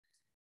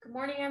Good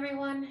morning,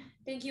 everyone.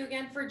 Thank you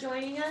again for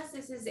joining us.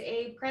 This is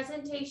a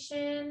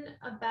presentation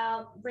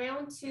about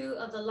round 2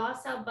 of the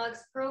LaSalle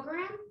Bucks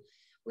program.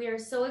 We are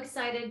so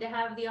excited to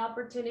have the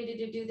opportunity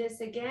to do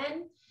this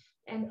again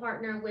and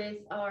partner with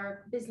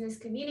our business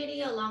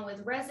community along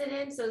with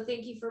residents. So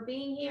thank you for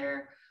being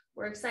here.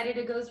 We're excited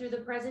to go through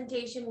the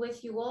presentation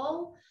with you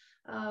all.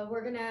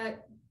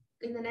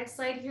 In the next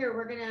slide here,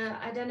 we're gonna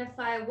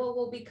identify what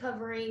we'll be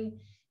covering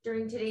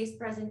during today's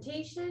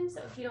presentation.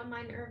 So if you don't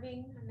mind,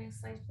 Irving,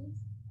 next slide, please.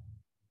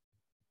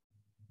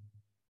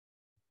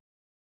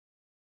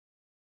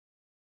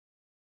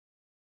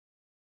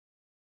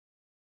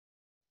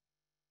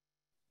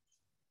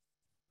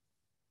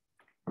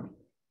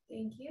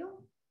 Thank you.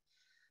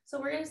 So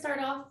we're going to start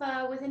off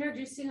with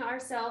introducing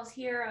ourselves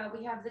here.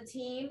 We have the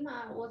team.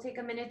 We'll take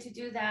a minute to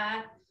do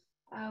that.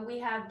 We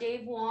have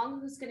Dave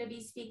Wong, who's going to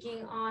be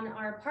speaking on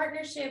our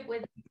partnership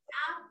with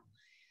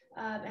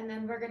app. And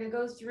then we're going to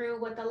go through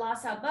what the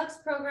LaSalle Bucks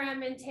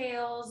program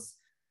entails,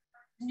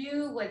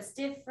 new, what's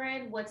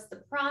different, what's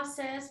the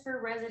process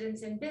for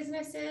residents and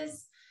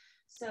businesses.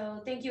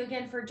 So thank you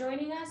again for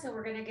joining us. And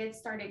we're going to get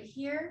started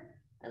here.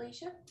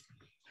 Alicia?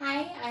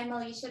 Hi, I'm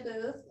Alicia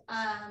Booth.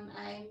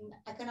 I'm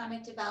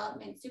Economic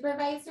Development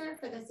Supervisor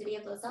for the City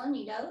of Los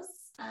Alamitos.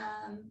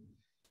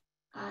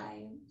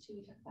 Should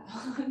we talk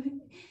about?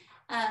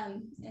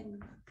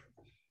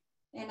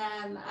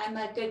 I'm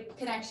a good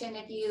connection.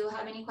 If you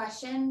have any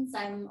questions,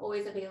 I'm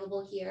always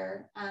available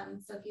here.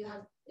 So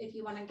if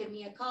you want to give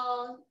me a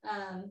call,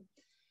 I'm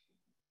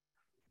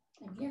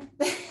here.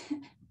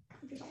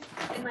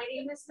 And my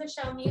name is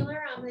Michelle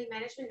Mueller. I'm the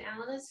Management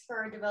Analyst for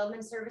our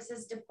Development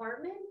Services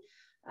Department.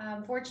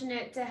 I'm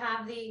fortunate to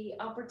have the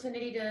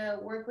opportunity to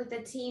work with the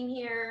team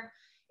here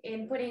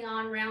in putting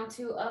on round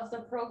 2 of the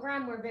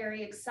program. We're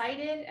very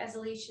excited. As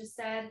Alicia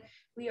said,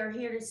 we are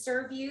here to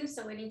serve you.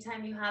 So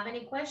anytime you have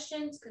any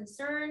questions,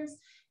 concerns,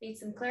 need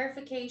some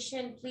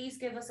clarification, please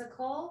give us a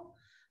call.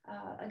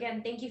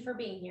 Again, thank you for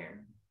being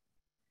here.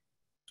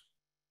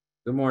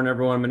 Good morning,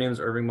 everyone. My name is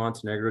Irving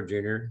Montenegro,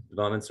 Jr.,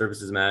 Development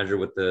Services Manager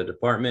with the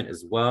department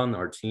as well, and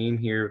our team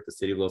here with the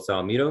City of Los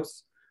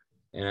Alamitos.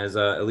 And as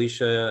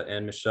Alicia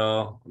and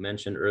Michelle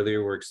mentioned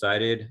earlier, we're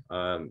excited.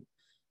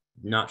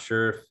 Not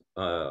sure if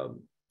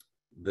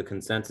the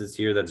consensus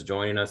here that's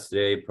joining us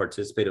today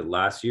participated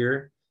last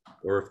year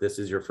or if this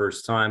is your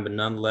first time, but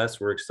nonetheless,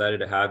 we're excited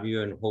to have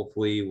you and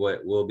hopefully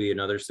what will be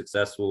another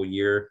successful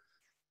year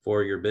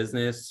for your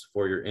business,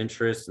 for your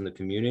interests in the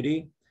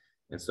community.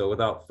 And so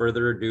without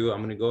further ado, I'm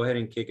going to go ahead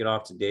and kick it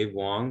off to Dave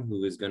Wong,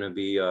 who is going to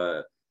be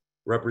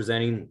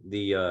representing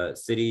the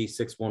City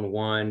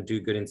 611 Do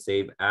Good and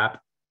Save app.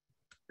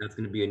 That's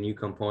going to be a new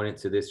component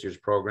to this year's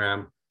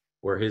program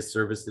where his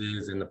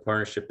services and the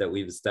partnership that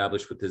we've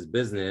established with his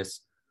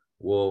business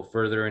will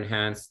further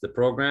enhance the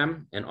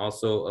program and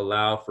also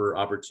allow for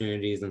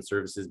opportunities and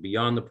services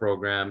beyond the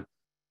program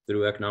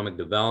through economic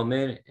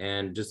development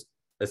and just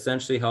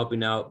essentially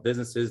helping out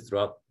businesses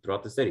throughout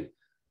the city.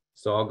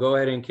 So I'll go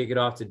ahead and kick it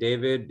off to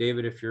David.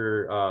 David, if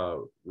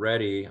you're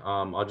ready,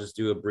 I'll just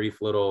do a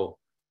brief little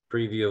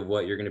preview of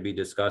what you're going to be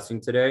discussing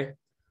today.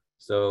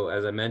 So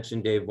as I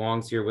mentioned, Dave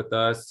Wong's here with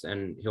us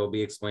and he'll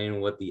be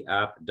explaining what the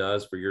app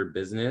does for your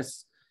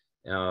business.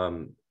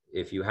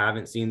 If you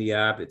haven't seen the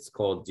app, it's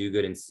called Do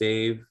Good and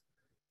Save.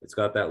 It's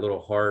got that little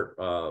heart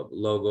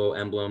logo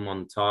emblem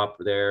on the top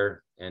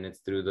there, and it's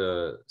through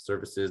the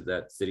services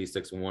that City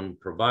 611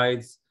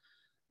 provides.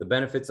 The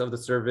benefits of the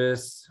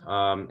service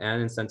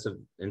and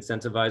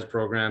incentivized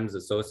programs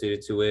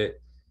associated to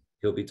it.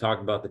 He'll be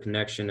talking about the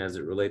connection as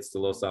it relates to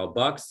LaSalle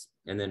Bucks.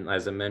 And then,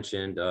 as I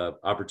mentioned,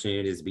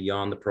 opportunities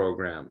beyond the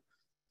program.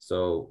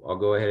 So I'll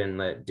go ahead and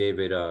let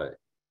David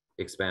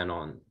expand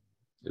on.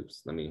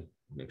 Oops, let me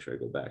make sure I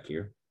go back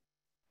here.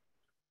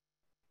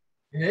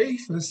 Okay,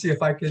 so let's see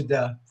if I could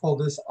pull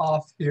this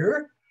off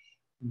here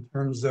in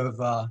terms of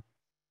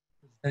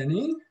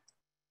presenting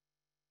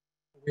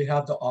what we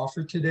have to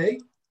offer today.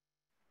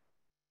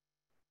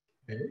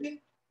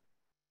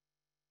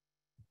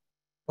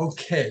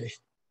 Okay,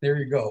 there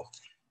you go.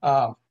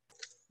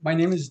 My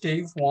name is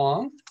Dave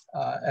Wong.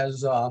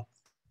 As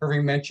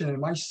Irving mentioned, and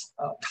my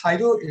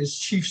title is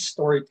Chief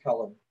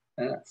Storyteller.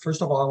 And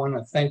first of all, I want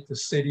to thank the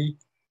city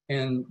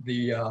and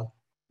the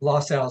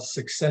LaSalle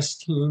Success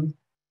Team,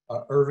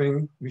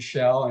 Irving,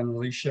 Michelle, and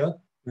Alicia.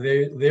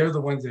 They're the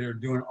ones that are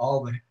doing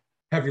all the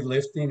heavy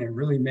lifting and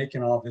really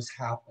making all this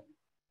happen.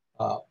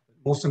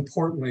 Most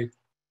importantly,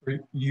 for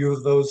you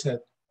of those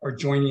that are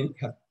joining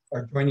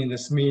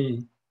this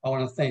meeting, I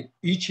want to thank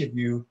each of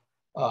you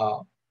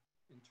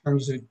in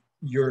terms of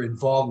your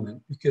involvement,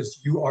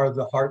 because you are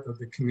the heart of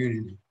the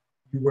community.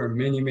 You wear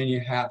many, many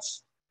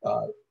hats,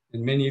 and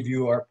many of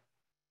you are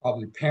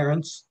probably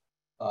parents,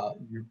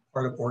 you're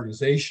part of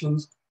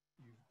organizations,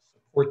 you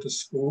support the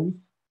school.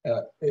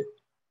 In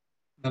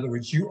other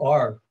words, you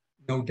are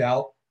no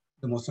doubt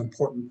the most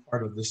important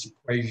part of this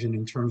equation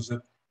in terms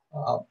of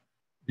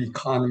the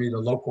economy, the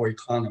local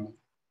economy.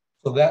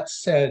 So that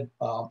said,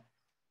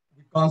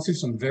 we've gone through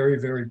some very,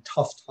 very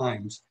tough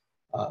times.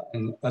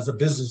 And as a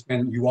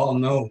businessman, you all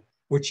know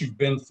what you've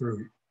been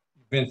through.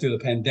 You've been through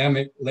the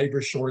pandemic,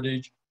 labor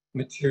shortage,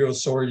 material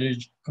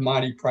shortage,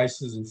 commodity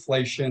prices,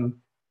 inflation.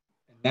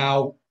 And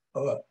now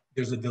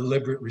there's a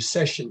deliberate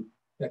recession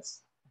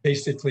that's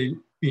basically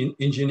being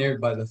engineered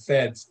by the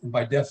feds. And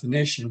by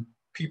definition,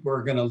 people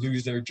are going to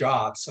lose their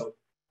jobs. So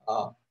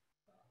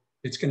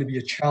it's going to be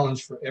a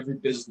challenge for every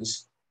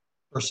business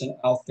person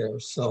out there.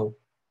 So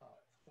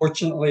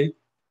fortunately,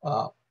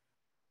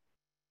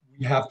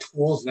 we have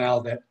tools now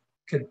that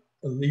could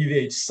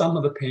alleviate some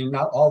of the pain,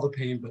 not all the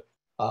pain, but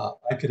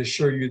I could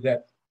assure you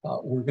that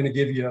we're going to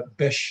give you a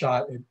best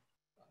shot at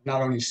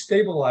not only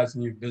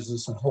stabilizing your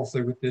business, and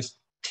hopefully with this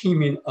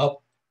teaming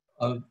up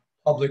of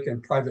public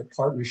and private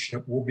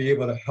partnership, we'll be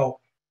able to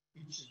help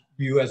each of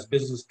you as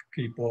business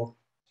people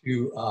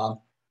to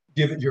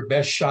give it your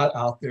best shot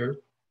out there,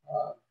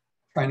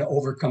 trying to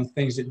overcome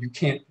things that you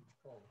can't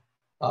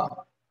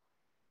control.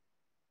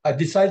 I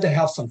decided to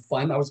have some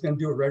fun. I was going to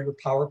do a regular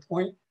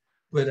PowerPoint,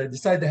 but I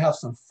decided to have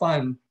some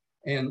fun.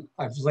 And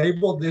I've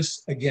labeled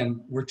this,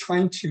 again, we're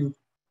trying to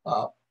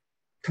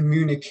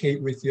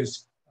communicate with you,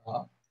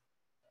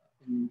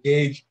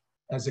 engage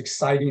as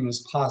exciting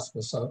as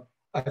possible. So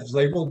I've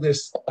labeled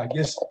this, I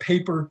guess,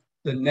 paper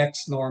the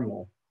next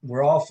normal.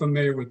 We're all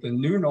familiar with the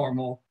new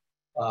normal,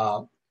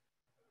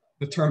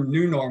 the term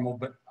new normal,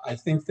 but I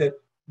think that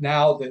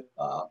now that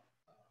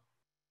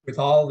with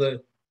all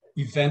the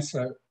events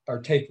that are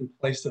taking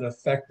place that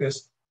affect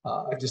us,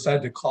 I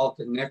decided to call it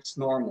the next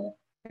normal.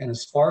 And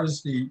as far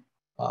as the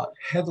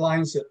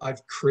headlines that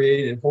I've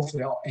created,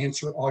 hopefully I'll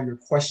answer all your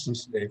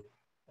questions today.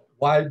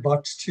 Why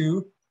Bucks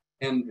 2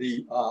 and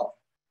the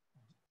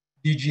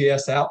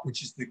DGS app,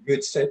 which is the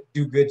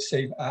Do Good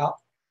Save app,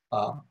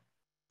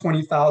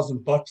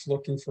 20,000 bucks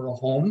looking for a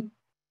home,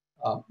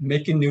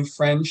 making new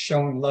friends,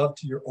 showing love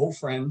to your old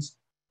friends,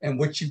 and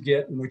what you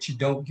get and what you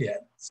don't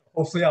get. So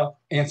hopefully I'll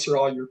answer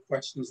all your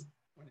questions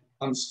when it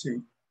comes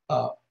to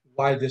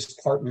why this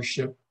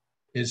partnership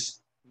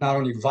is not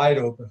only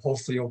vital, but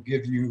hopefully it'll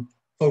give you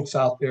folks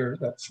out there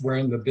that's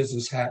wearing the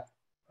business hat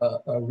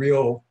a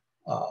real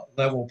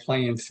level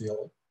playing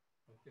field.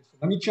 Okay, so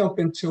let me jump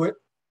into it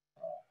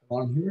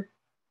on here.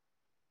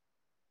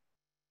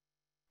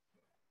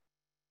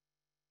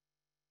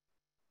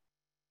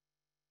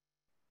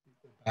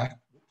 Back.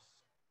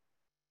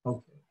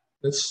 Okay,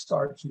 let's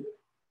start here.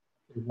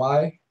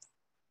 Why?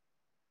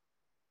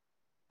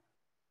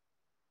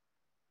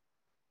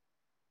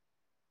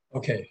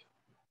 Okay.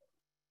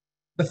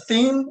 The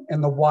theme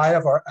and the why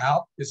of our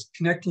app is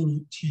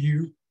connecting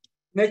you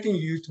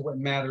to what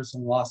matters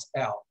in Los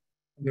Al.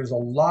 There's a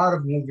lot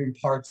of moving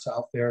parts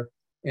out there,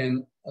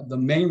 and the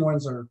main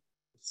ones are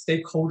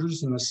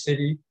stakeholders in the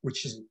city,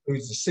 which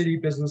includes the city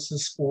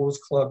businesses, schools,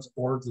 clubs,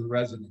 boards, and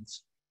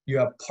residents. You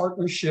have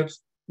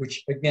partnerships,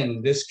 which again,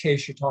 in this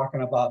case, you're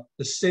talking about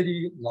the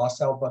city,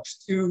 Los Al Bucks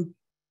 2,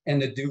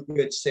 and the Do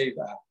Good Save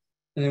app.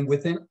 And then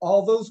within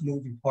all those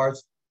moving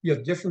parts, you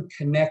have different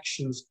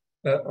connections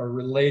that are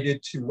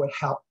related to what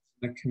happens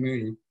in the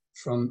community,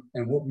 from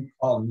and what we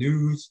call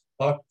news,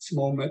 Bucks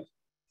moment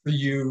for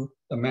you,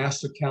 the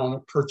master calendar,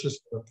 purchase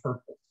for a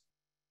purpose.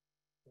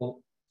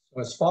 Well,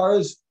 so as far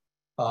as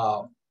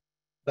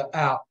the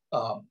app,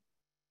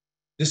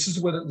 this is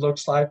what it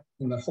looks like,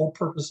 and the whole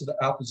purpose of the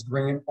app is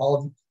bringing all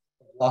of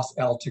Los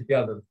Al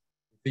together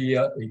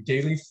via a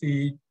daily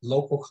feed,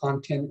 local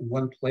content in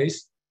one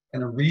place,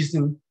 and a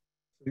reason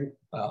for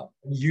a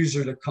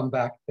user to come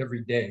back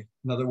every day.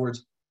 In other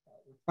words,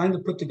 we're trying to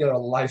put together a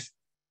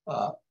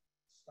lifestyle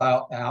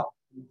app.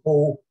 The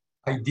whole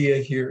idea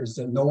here is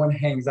that no one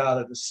hangs out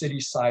at a city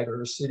site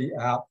or a city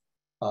app.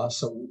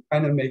 So we're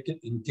trying to make it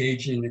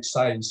engaging and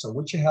exciting. So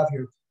what you have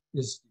here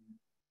is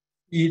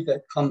the feed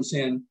that comes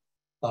in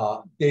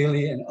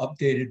daily and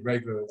updated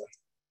regularly.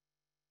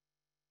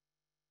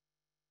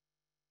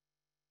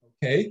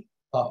 Okay,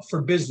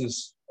 for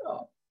business,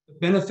 the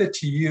benefit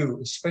to you,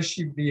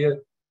 especially via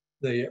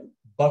the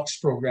Bucks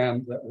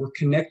program, that we're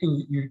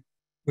connecting you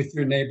with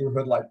your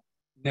neighborhood like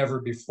never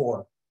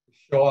before. To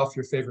show off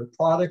your favorite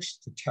products,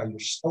 to tell your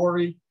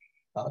story,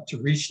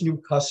 to reach new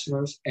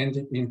customers, and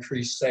to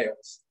increase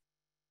sales.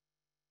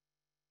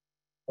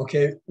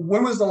 Okay,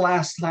 when was the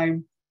last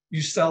time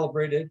you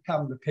celebrated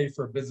having to pay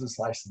for a business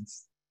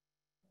license?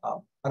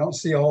 I don't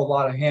see a whole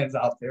lot of hands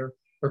out there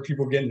or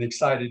people getting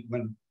excited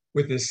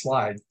with this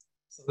slide.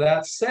 So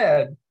that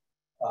said,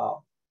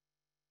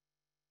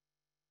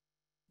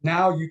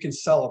 now you can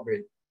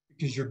celebrate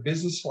because your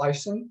business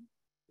license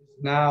is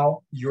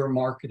now your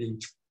marketing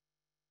tool.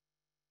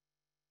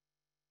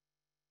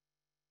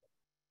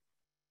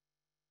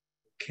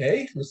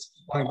 Okay, let's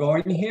keep on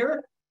going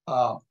here.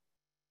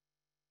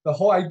 The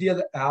whole idea of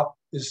the app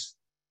is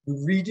we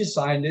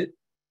redesigned it.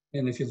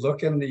 And if you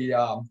look in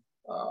the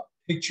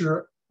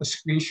picture, a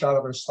screenshot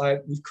of our slide,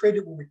 we've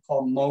created what we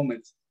call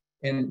moments.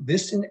 And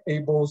this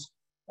enables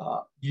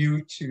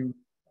you to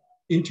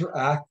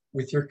interact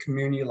with your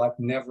community like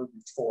never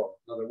before.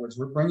 In other words,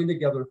 we're bringing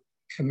together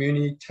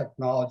community,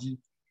 technology,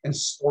 and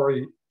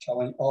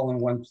storytelling all in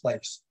one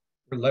place.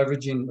 We're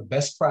leveraging the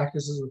best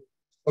practices of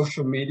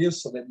social media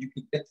so that you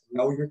can get to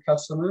know your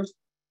customers,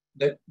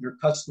 that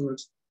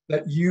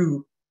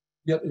you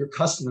get your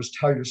customers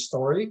tell your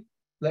story,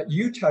 let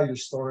you tell your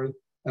story,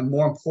 and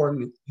more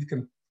importantly, you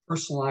can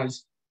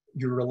personalize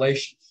your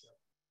relationship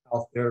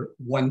out there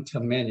one to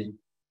many.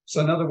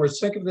 So in other words,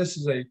 think of this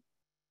as a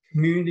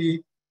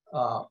community,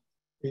 a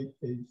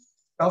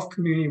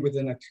self-community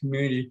within a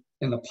community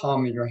in the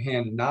palm of your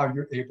hand. And now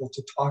you're able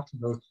to talk to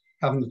those,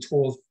 having the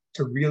tools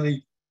to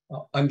really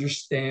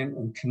understand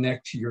and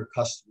connect to your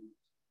customers.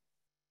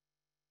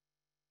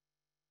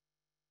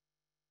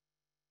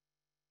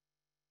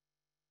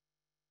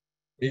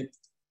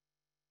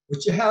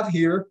 What you have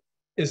here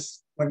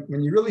is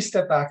when you really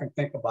step back and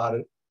think about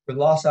it, with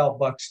Los Al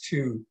Bucks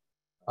 2,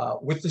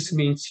 what this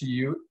means to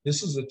you,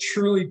 this is a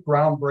truly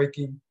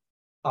groundbreaking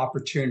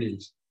opportunity.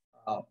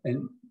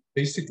 And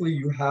basically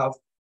you have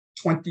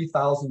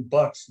 20,000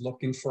 bucks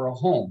looking for a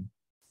home.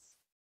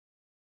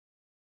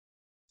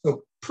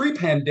 So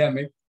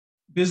pre-pandemic,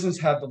 business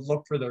had to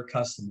look for their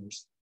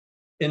customers.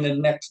 In the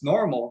next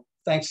normal,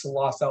 thanks to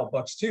Los Al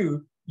Bucks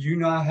 2, you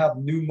now have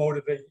new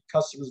motivated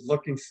customers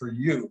looking for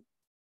you.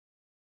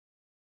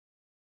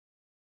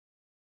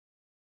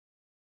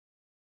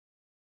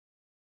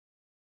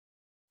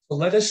 So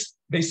let us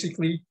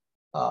basically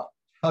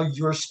tell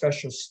your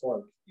special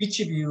story. Each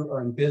of you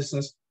are in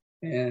business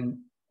and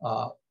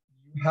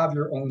you have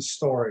your own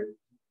story.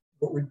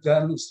 What we've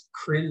done is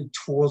created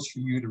tools for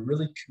you to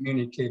really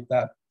communicate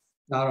that,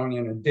 not only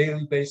on a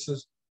daily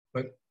basis,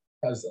 but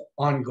as an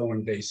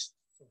ongoing basis.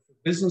 So for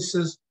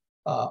businesses,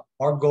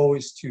 our goal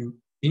is to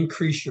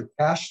increase your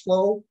cash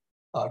flow,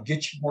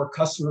 get you more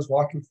customers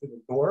walking through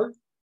the door.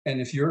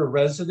 And if you're a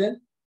resident,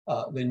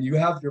 then you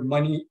have your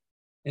money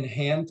in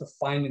hand to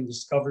find and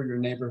discover your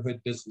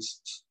neighborhood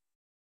businesses.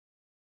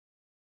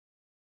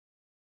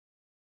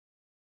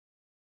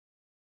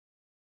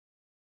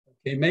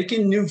 Okay,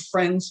 making new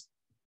friends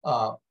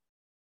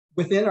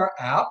within our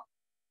app.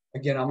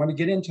 Again, I'm going to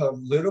get into a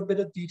little bit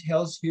of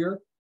details here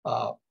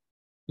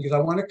because I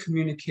want to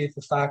communicate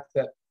the fact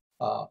that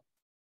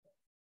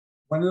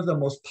one of the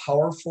most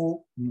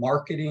powerful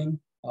marketing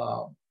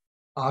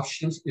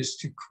options is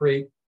to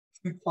create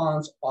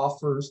coupons,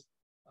 offers,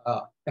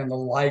 and the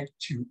like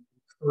to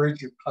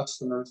encourage your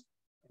customers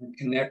and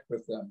connect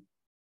with them.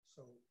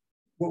 So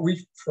what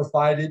we've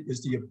provided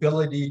is the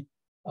ability,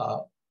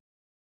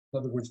 in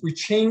other words, we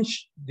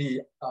change the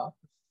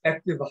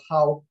perspective of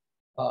how,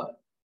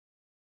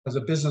 as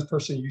a business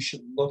person, you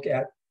should look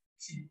at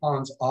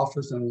coupons,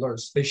 offers, and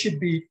alerts. They should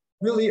be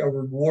really a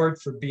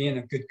reward for being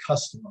a good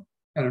customer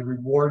and a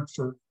reward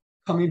for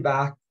coming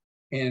back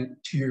and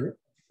to your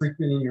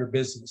frequenting your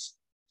business.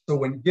 So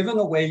when giving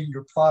away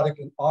your product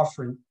and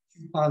offering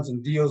coupons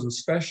and deals and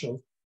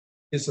specials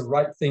is the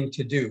right thing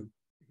to do.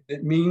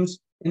 It means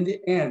in the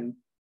end,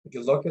 if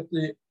you look at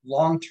the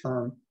long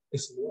term,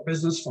 it's more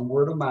business from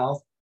word of mouth,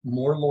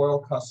 more loyal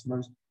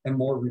customers, and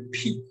more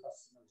repeat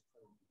customers.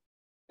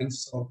 And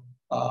so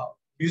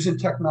using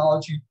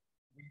technology,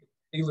 we can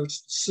tailor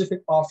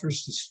specific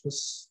offers to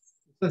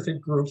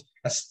specific groups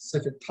at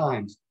specific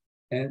times.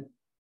 And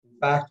in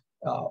fact,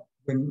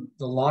 when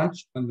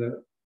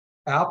the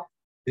app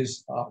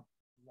is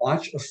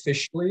launched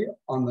officially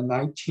on the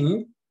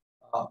 19th,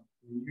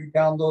 when you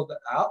download the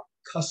app,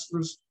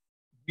 customers,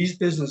 these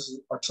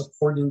businesses are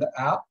supporting the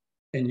app,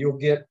 and you'll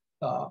get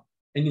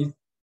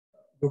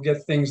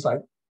things like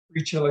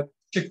free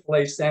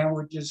Chick-fil-A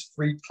sandwiches,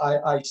 free Thai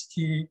iced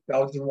tea,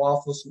 Belgian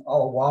waffles from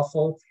Alla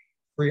Waffle,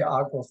 free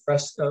agua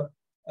fresca.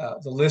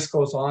 The list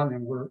goes on,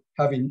 and we're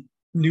having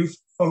new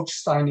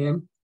folks sign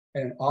in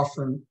and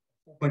offering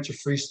a whole bunch of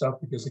free stuff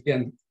because,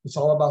 again, it's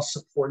all about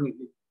supporting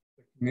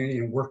the community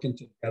and working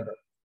together.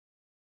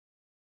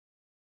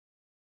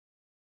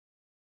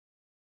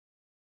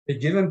 They're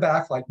giving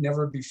back like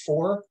never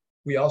before.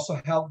 We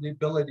also have the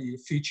ability,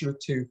 feature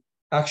to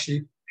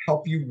actually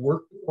help you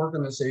work with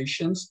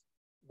organizations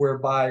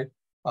whereby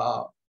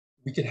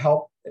we could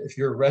help, if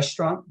you're a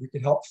restaurant, we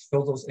could help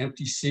fill those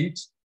empty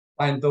seats,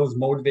 find those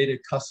motivated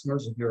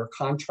customers if you're a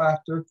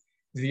contractor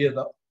via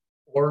the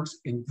orgs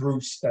and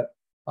groups that,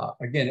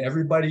 again,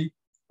 everybody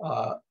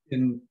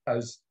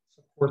as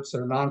supports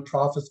their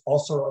nonprofits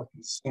also are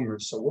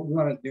consumers. So what we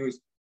want to do is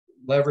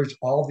leverage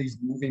all these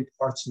moving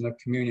parts in the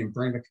community and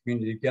bring the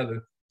community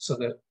together so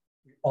that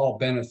we all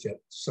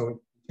benefit. So in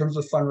terms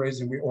of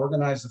fundraising, we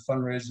organize the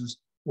fundraisers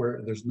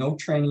where there's no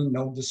training,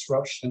 no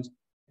disruptions,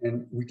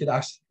 and we could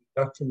actually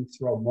conduct them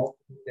throughout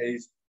multiple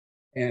days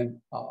and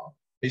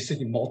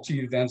basically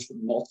multi-events with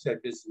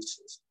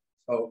multi-businesses.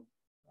 So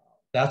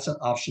that's an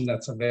option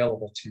that's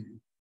available to you.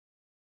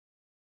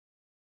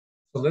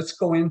 So let's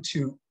go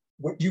into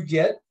what you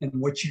get and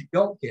what you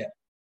don't get.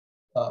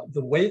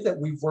 The way that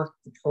we've worked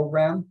the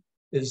program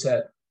is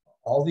that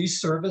all these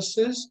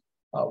services,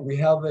 we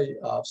have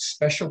a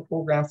special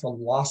program for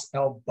Los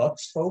Al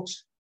Bucks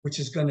folks, which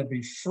is going to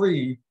be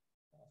free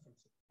from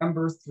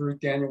September through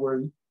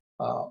January,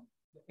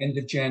 end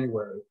of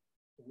January.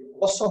 We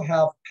also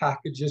have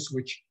packages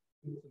which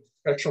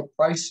special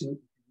pricing. If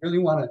you really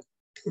want to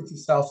put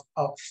yourself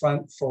up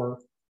front for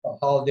the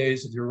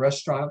holidays of your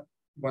restaurant,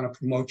 you want to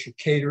promote your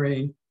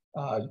catering,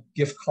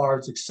 gift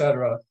cards,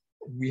 etc.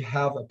 we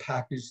have a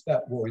package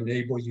that will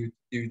enable you to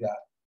do that.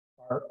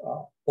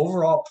 Our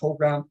overall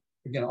program,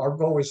 again, our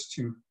goal is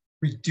to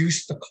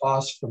reduce the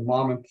cost for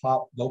mom and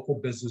pop local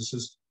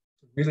businesses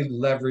to really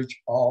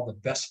leverage all the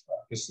best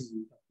practices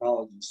in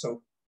technology.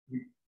 So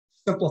we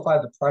simplify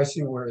the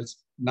pricing where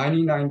it's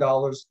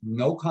 $99,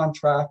 no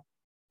contract.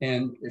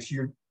 And if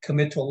you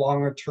commit to a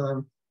longer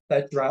term,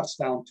 that drops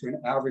down to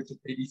an average of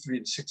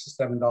 $83 to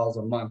 $67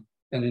 a month.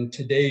 And in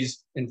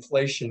today's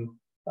inflation,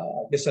 I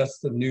guess that's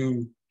the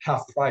new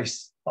half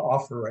price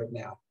offer right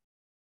now.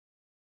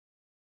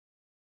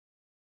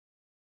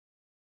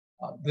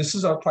 This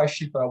is our price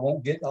sheet, but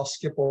I'll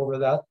skip over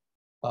that.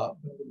 The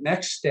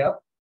next step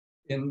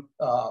in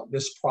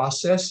this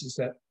process is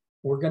that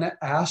we're going to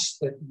ask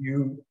that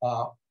you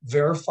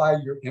verify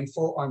your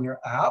info on your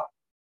app,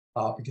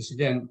 because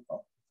again,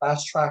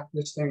 fast track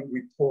this thing,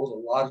 we pulled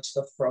a lot of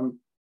stuff from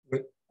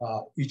what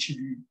each of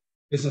you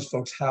business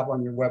folks have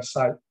on your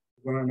website.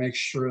 We want to make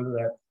sure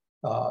that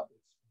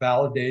it's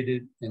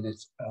validated and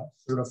it's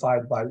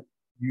certified by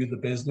you, the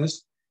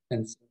business.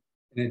 And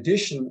in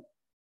addition,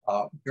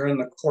 during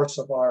the course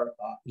of our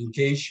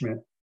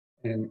engagement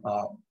and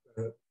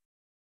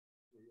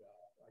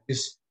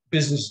this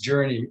business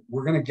journey,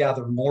 we're going to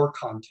gather more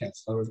content.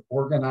 So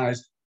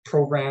organize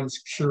programs,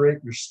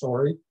 curate your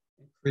story,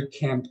 create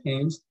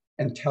campaigns,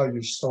 and tell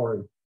your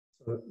story.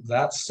 So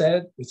that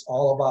said, it's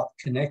all about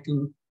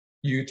connecting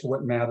you to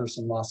what matters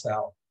in Los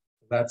Al.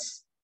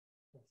 That's,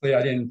 hopefully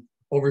I didn't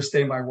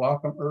overstay my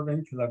welcome,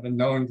 Irving, because I've been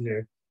known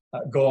to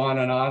go on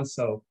and on.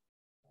 So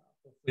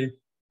hopefully,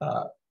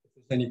 if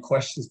there's any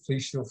questions,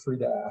 please feel free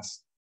to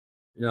ask.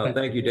 No,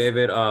 thank you,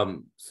 David.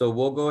 So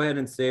we'll go ahead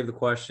and save the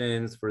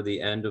questions for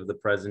the end of the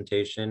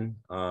presentation.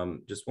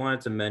 Just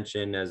wanted to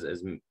mention,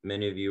 as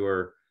many of you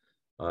are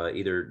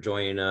either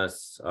joining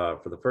us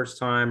for the first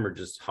time or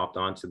just hopped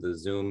onto the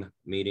Zoom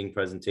meeting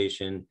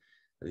presentation,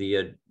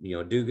 the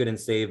Do Good and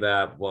Save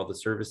app, while the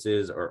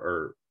services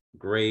are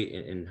great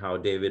in how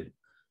David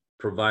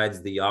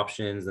provides the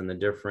options and the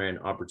different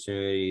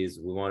opportunities,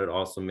 we wanted to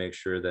also make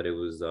sure that it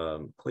was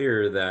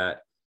clear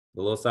that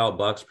the Los Al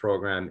Bucks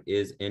program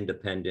is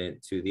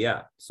independent to the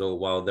app. So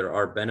while there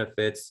are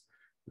benefits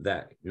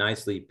that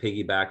nicely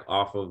piggyback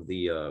off of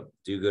the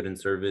Do Good and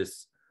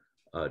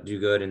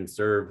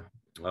Serve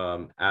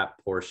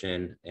app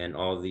portion and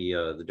all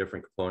the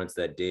different components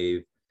that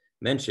Dave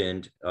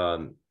mentioned,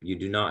 you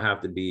do not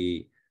have to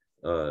be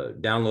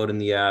downloading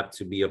the app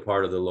to be a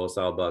part of the Los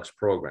Al Bucks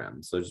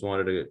program. So I just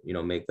wanted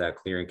to make that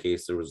clear in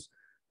case there was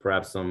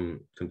perhaps some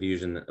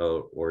confusion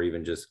or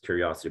even just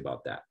curiosity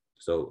about that.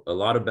 So a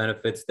lot of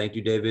benefits. Thank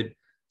you, David.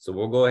 So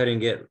we'll go ahead and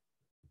get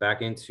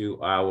back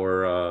into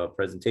our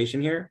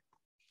presentation here.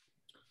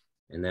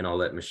 And then I'll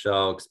let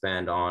Michelle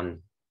expand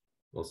on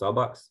Los Al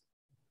Bucks.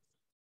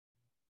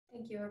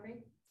 Thank you,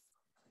 Irving.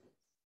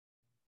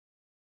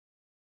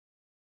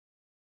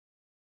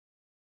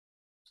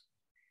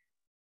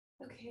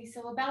 Okay,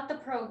 so about the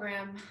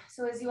program.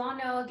 So as you all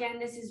know, again,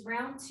 this is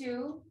round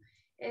 2.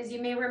 As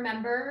you may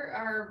remember,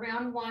 our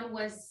round 1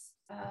 was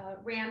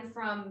ran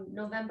from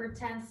November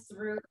 10th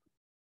through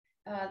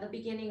the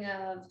beginning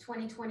of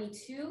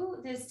 2022.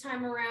 This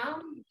time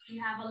around, we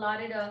have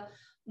allotted a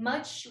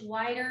much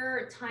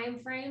wider time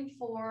frame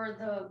for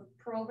the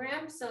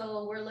program.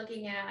 So we're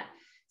looking at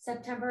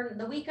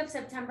the week of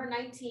September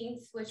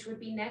 19th, which would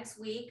be next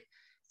week,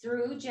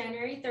 through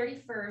January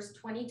 31st,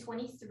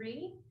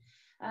 2023.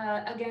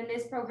 Again,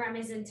 this program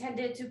is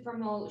intended to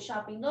promote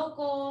shopping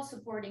local,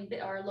 supporting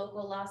our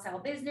local Los Al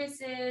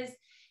businesses,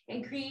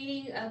 and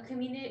creating a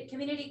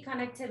community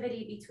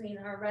connectivity between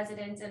our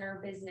residents and our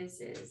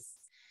businesses.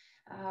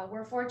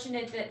 We're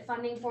fortunate that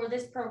funding for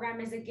this program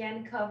is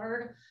again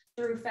covered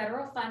through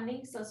federal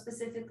funding, so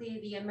specifically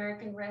the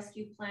American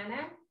Rescue Plan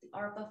Act, the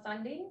ARPA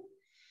funding.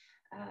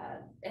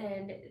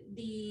 And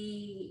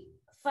the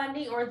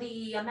funding or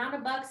the amount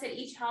of bucks that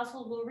each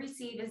household will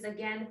receive is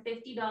again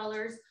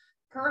 $50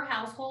 per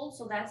household.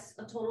 So that's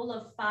a total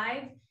of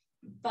 $5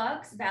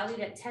 valued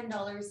at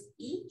 $10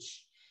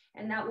 each.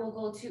 And that will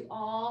go to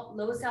all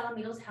Los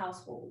Alamitos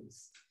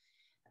households.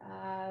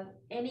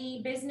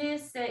 Any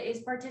business that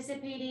is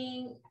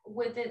participating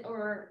with it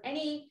or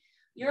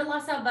your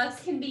Los Al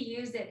Bucks can be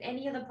used at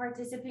any of the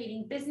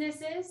participating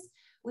businesses.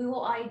 We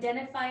will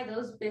identify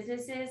those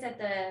businesses at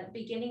the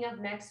beginning of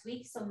next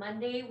week. So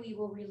Monday, we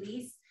will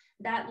release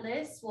that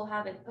list. We'll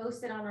have it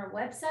posted on our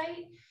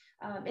website.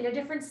 In a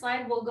different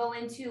slide, we'll go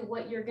into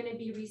what you're going to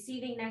be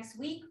receiving next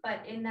week, but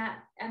in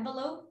that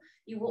envelope,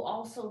 you will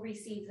also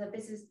receive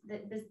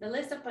the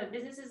list of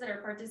businesses that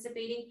are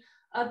participating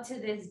up to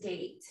this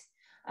date.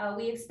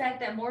 We expect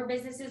that more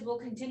businesses will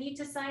continue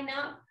to sign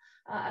up.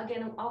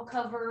 Again, I'll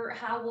cover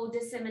how we'll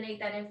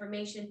disseminate that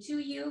information to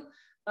you,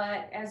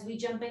 but as we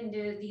jump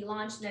into the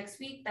launch next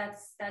week,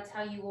 that's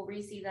how you will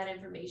receive that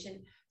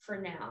information for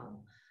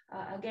now.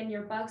 Again,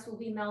 your bucks will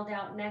be mailed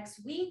out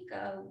next week,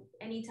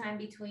 anytime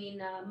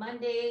between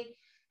Monday.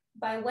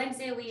 By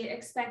Wednesday, we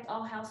expect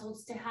all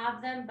households to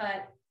have them,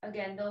 but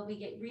again, they'll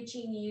be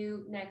reaching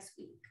you next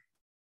week.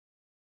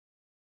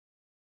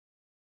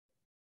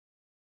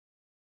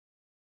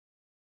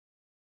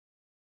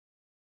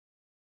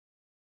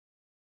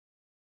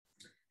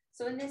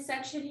 So in this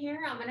section here,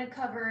 I'm going to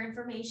cover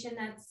information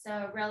that's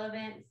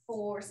relevant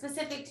for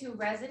specific to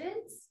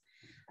residents,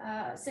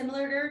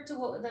 similar to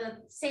what the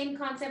same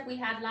concept we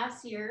had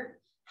last year.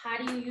 How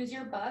do you use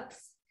your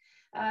bucks?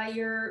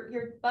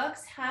 Your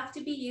bucks have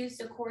to be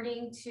used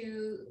according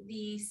to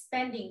the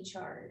spending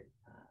chart.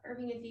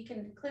 Irving, if you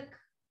can click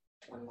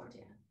one more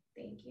time.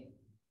 Thank you.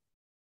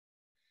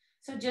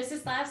 So just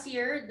as last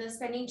year, the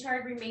spending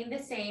chart remained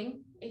the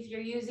same. If you're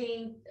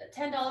using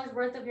 $10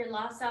 worth of your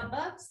LaSalle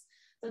bucks,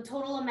 the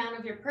total amount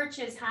of your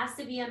purchase has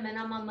to be a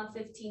minimum of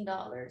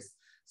 $15.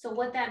 So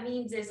what that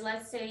means is,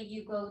 let's say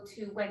you go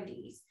to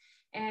Wendy's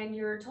and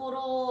your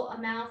total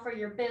amount for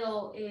your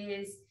bill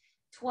is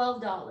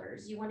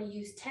 $12. You want to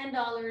use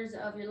 $10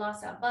 of your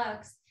LaSalle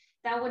bucks.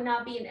 That would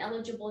not be an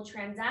eligible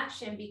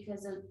transaction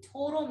because the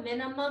total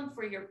minimum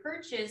for your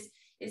purchase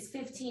is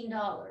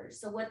 $15.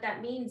 So what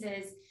that means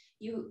is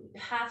you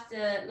have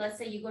to, let's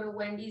say you go to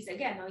Wendy's,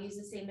 again, I'll use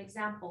the same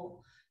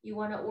example. You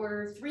want to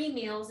order 3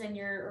 meals and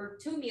or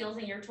 2 meals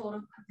and your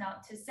total comes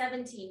out to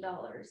 $17.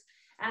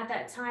 At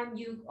that time,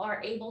 you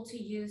are able to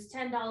use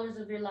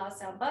 $10 of your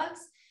LaSalle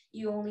bucks.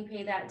 You only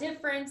pay that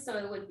difference. So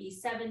it would be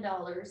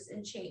 $7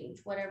 and change,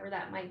 whatever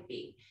that might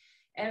be.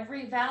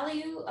 Every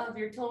value of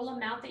your total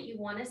amount that you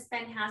want to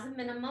spend has a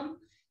minimum.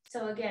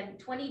 So again,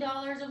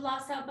 $20 of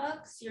LaSalle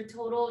bucks, your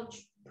total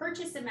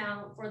purchase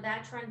amount for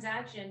that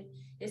transaction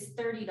is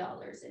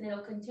 $30, and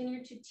it'll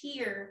continue to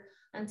tier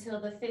until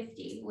the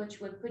 50,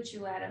 which would put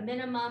you at a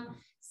minimum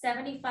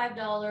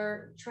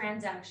 $75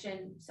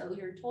 transaction. So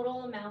your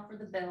total amount for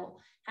the bill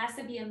has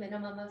to be a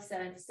minimum of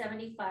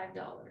 $75.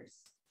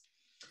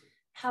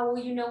 How will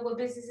you know what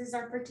businesses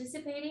are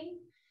participating?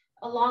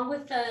 Along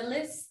with the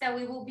lists that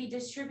we will be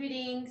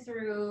distributing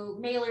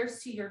through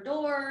mailers to your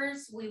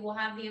doors, we will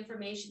have the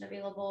information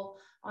available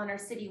on our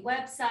city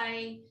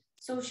website,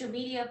 social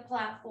media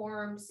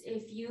platforms.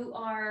 If you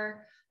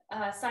are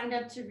signed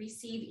up to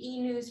receive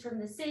e-news from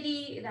the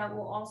city, that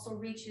will also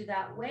reach you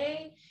that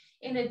way.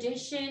 In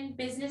addition,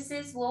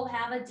 businesses will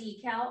have a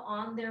decal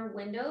on their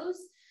windows.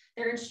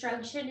 Their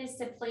instruction is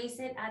to place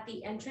it at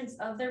the entrance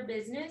of their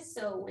business.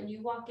 So when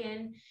you walk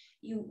in,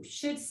 you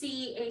should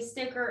see a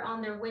sticker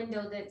on their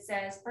window that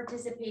says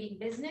participating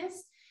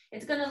business.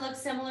 It's going to look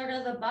similar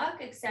to the buck,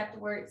 except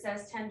where it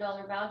says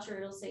 $10 voucher,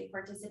 it'll say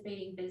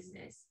participating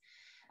business.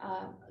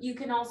 You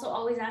can also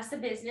always ask the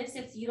business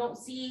if you don't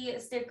see a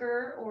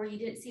sticker or you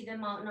didn't see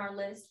them out in our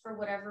list for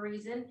whatever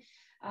reason.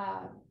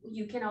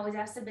 You can always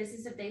ask the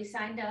business if they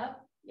signed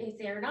up. If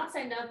they're not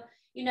signed up,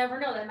 you never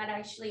know, that might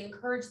actually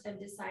encourage them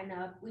to sign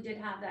up. We did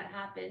have that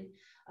happen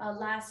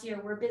last year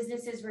where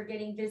businesses were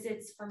getting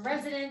visits from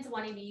residents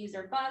wanting to use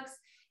their bucks,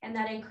 and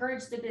that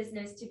encouraged the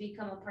business to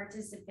become a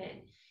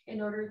participant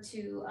in order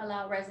to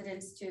allow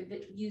residents to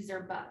use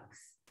their bucks.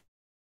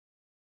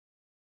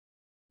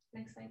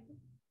 Next slide.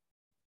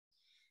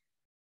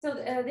 So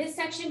this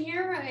section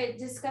here, it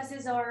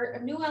discusses a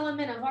new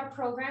element of our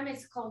program.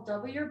 It's called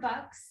Double Your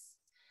Bucks.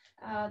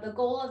 The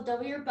goal of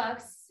Double Your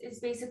Bucks is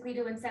basically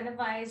to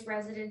incentivize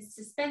residents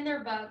to spend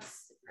their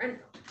bucks and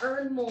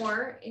earn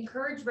more,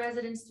 encourage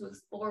residents to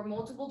explore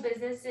multiple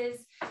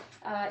businesses,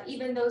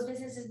 even those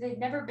businesses they've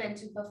never been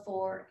to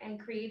before, and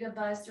create a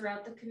buzz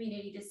throughout the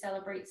community to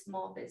celebrate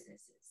small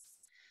businesses.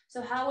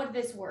 So how would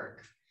this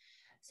work?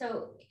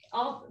 So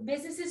all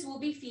businesses will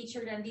be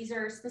featured, and these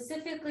are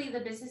specifically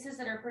the businesses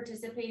that are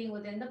participating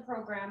within the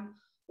program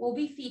will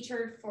be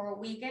featured for a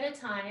week at a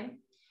time.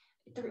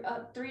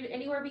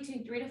 Anywhere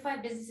between 3 to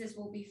 5 businesses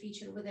will be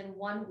featured within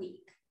 1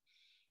 week.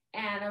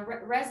 And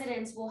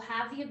residents will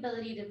have the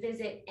ability to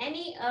visit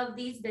any of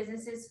these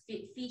businesses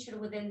featured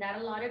within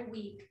that allotted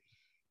week,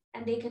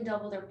 and they can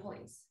double their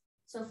points.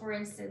 So for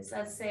instance,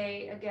 let's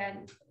say,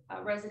 again,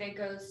 a resident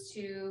goes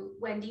to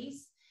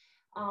Wendy's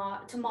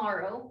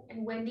tomorrow,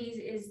 and Wendy's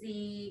is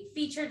the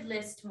featured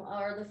list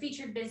or the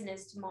featured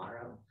business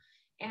tomorrow,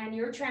 and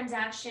your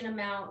transaction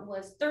amount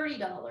was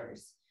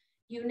 $30.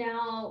 You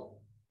now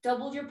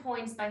doubled your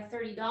points by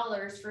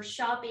 $30 for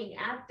shopping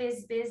at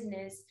this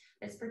business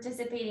that's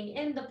participating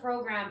in the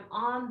program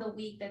on the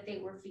week that they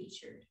were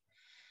featured.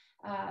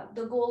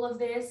 The goal of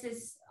this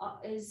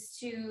is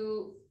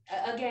to,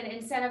 again,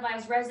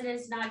 incentivize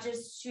residents not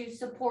just to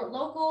support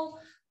local,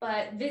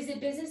 but visit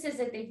businesses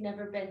that they've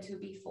never been to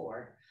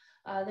before.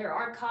 There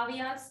are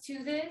caveats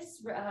to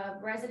this.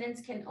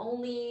 Residents can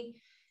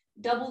only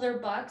double their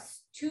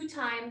bucks 2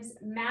 times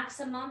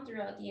maximum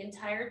throughout the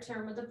entire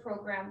term of the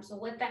program. So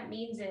what that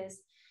means is,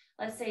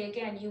 let's say,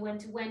 again, you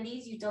went to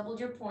Wendy's, you doubled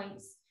your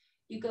points,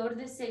 you go to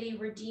the city,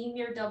 redeem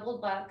your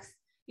doubled bucks,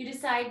 you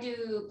decide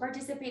to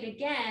participate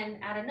again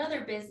at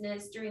another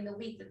business during the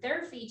week that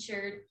they're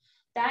featured,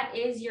 that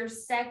is your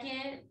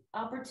second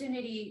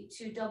opportunity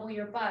to double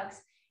your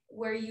bucks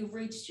where you've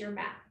reached your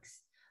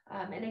max.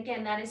 And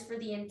again, that is for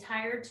the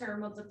entire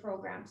term of the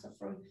program. So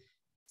from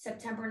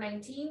September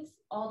 19th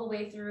all the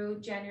way through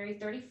January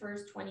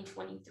 31st,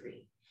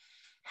 2023.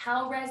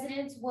 How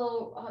residents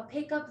will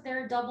pick up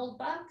their doubled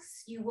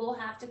bucks: you will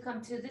have to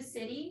come to the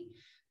city,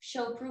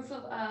 show proof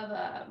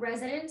of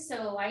residence,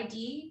 so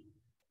ID,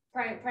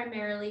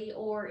 primarily,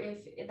 or if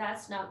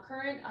that's not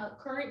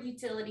current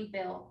utility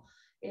bill.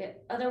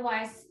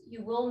 Otherwise,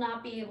 you will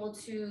not be able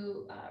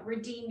to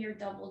redeem your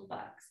doubled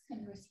bucks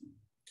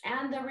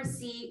and the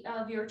receipt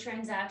of your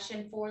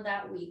transaction for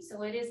that week.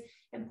 So it is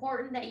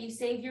important that you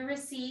save your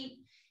receipt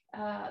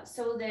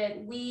so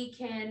that we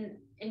can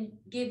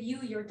give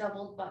you your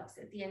doubled bucks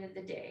at the end of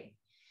the day.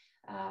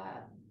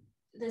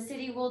 The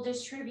city will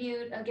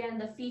distribute, again,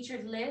 the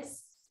featured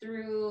lists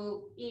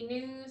through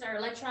e-news or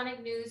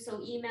electronic news, so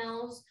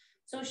emails,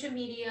 social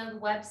media, the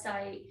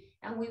website,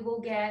 and we will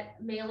get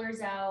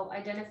mailers out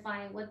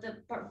identifying what the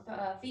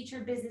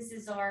featured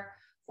businesses are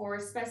for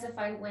a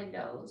specified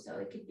window. So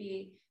it could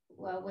be,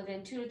 well,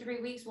 within 2 to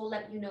 3 weeks, we'll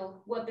let you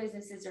know what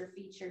businesses are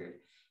featured.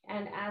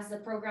 And as the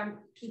program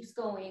keeps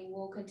going,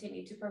 we'll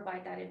continue to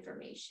provide that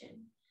information.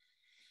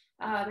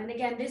 And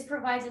again, this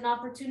provides an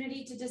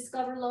opportunity to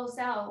discover Los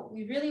Al.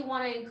 We really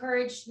want to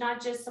encourage not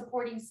just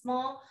supporting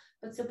small,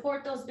 but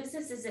support those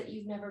businesses that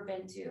you've never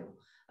been to,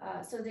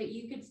 so that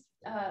you could,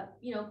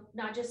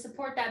 not just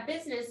support that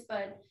business,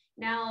 but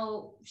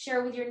now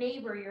share with your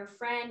neighbor, your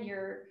friend,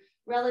 your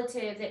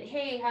relative that,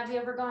 hey, have you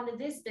ever gone to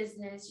this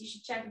business? You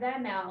should check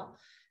them out.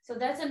 So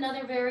that's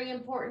another very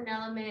important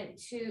element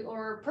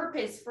or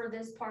purpose for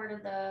this part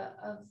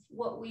of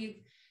what we've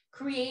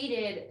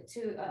created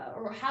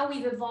or how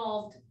we've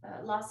evolved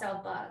Los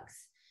Al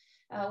Bucks.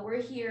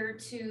 We're here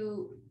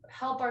to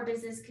help our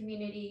business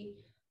community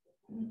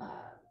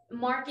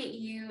market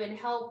you and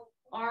help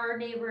our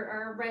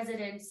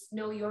residents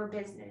know your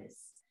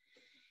business.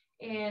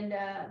 And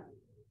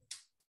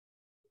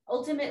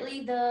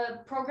ultimately,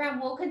 the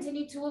program will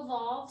continue to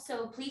evolve.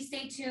 So please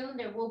stay tuned.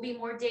 There will be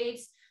more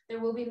dates. There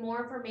will be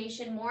more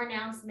information, more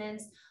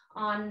announcements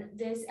on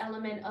this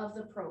element of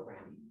the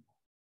program.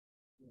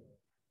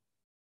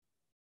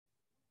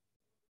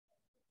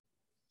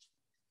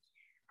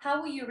 How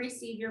will you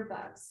receive your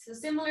bucks? So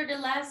similar to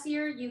last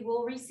year, you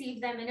will receive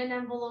them in an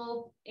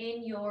envelope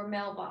in your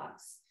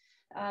mailbox.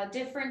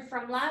 Different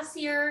from last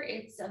year,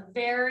 it's a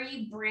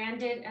very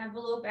branded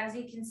envelope. As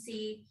you can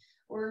see,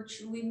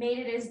 we made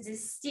it as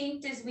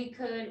distinct as we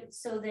could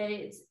so that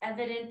it's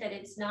evident that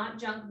it's not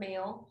junk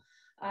mail.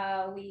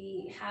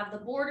 We have the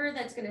border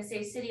that's going to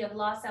say City of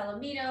Los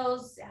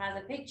Alamitos. It has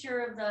a picture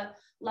of the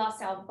Los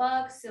Al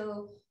Bucks.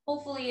 So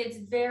hopefully it's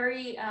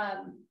very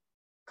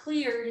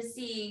clear to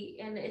see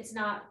and it's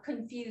not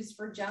confused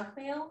for junk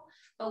mail.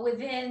 But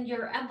within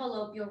your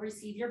envelope, you'll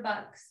receive your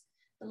bucks,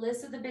 the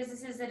list of the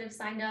businesses that have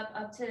signed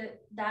up to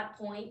that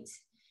point,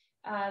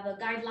 the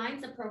guidelines,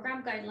 the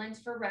program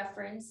guidelines for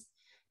reference,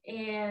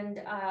 and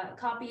a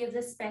copy of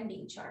the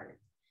spending chart.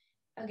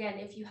 Again,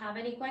 if you have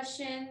any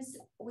questions,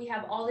 we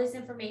have all this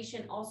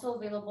information also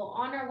available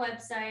on our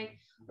website,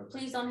 or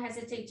please don't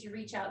hesitate to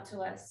reach out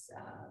to us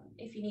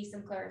if you need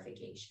some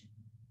clarification.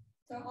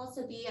 There'll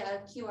also be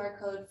a QR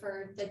code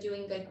for the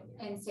Doing Good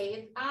and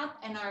Save app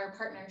and our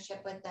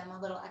partnership with them, a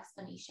little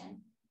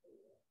explanation.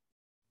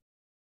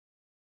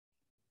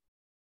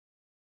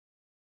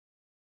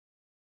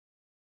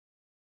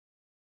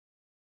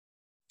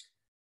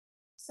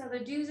 So the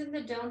do's and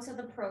the don'ts of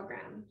the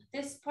program.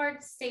 This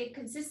part stayed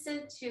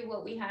consistent to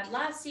what we had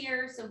last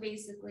year. So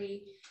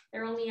basically,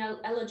 they're only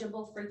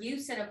eligible for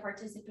use at a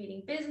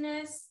participating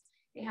business.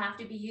 They have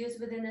to be used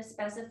within a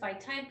specified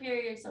time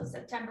period, so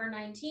September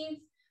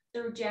 19th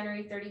through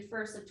January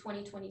 31st of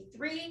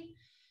 2023.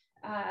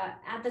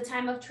 At the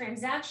time of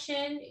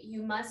transaction,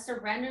 you must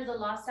surrender the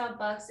Los Al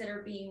Bucks that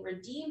are being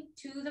redeemed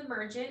to the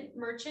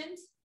merchant.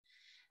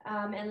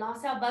 And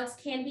Los Al Bucks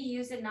can be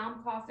used in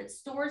nonprofit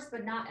stores,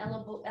 but not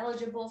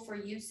eligible for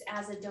use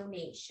as a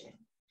donation.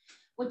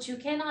 What you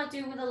cannot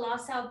do with a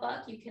Los Al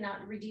Buck, you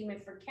cannot redeem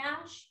it for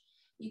cash.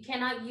 You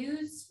cannot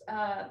use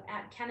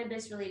at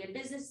cannabis-related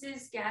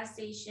businesses, gas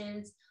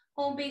stations,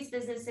 home-based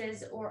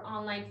businesses, or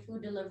online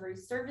food delivery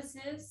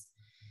services.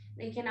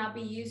 They cannot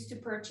be used to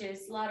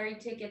purchase lottery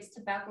tickets,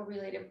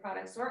 tobacco-related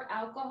products, or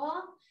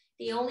alcohol.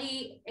 The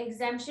only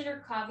exemption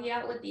or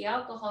caveat with the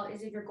alcohol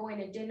is if you're going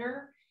to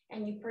dinner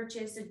and you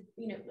purchase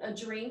a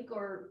drink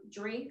or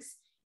drinks,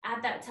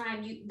 at that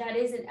time, that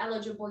is an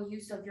eligible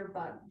use of your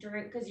buck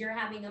because you're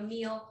having a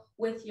meal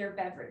with your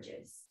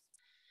beverages.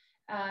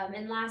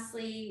 And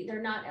lastly,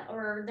 they're not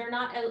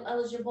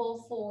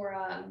eligible for,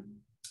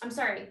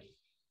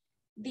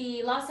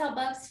 the Los Al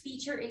Bucks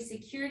feature a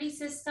security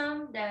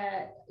system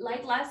that,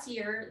 like last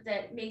year,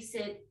 that makes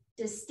it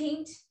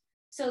distinct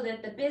so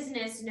that the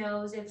business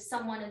knows if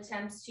someone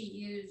attempts to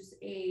use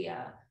a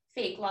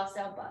fake Los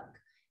Al Buck.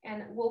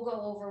 And we'll go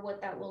over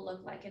what that will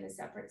look like in a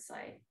separate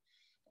slide.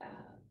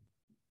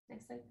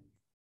 Next slide.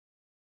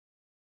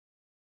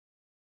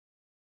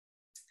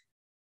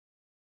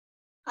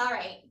 All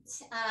right.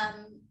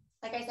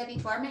 Like I said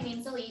before, my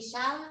name's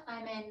Alicia.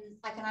 I'm in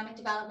Economic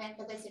Development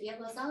for the City of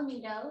Los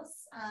Alamitos.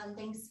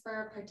 Thanks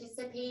for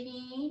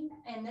participating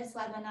in this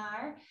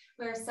webinar.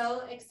 We're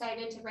so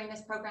excited to bring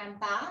this program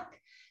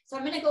back. So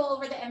I'm going to go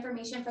over the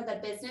information for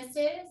the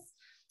businesses.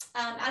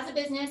 As a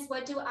business,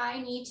 what do I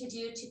need to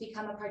do to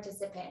become a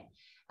participant?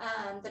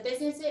 The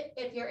business,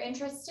 if you're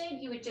interested,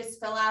 you would just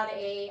fill out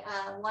a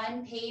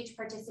one-page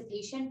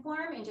participation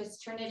form and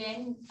just turn it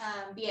in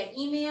via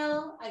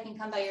email. I can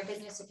come by your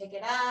business to pick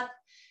it up.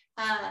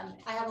 I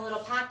have a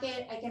little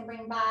packet I can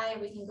bring by.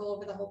 We can go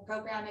over the whole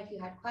program if you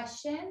had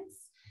questions.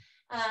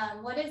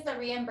 What is the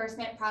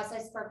reimbursement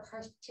process for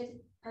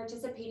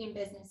participating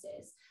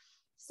businesses?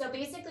 So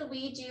basically,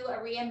 we do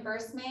a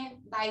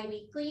reimbursement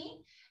bi-weekly.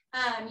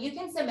 You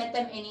can submit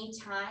them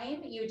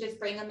anytime. You just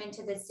bring them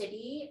into the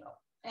city,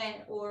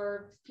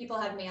 or people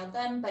have mailed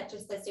them, but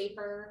just the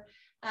safer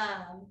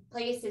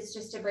place is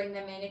just to bring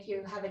them in if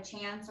you have a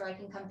chance, or I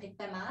can come pick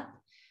them up.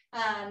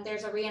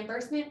 There's a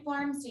reimbursement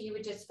form, so you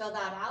would just fill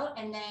that out.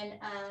 And then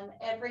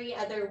every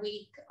other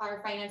week, our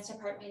finance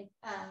department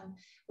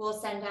will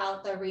send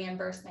out the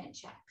reimbursement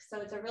check. So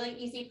it's a really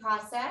easy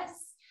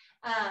process.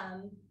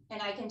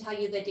 And I can tell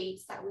you the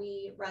dates that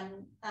we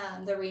run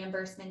the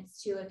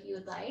reimbursements to if you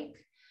would like.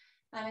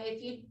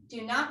 If you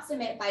do not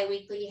submit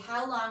biweekly,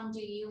 how long do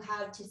you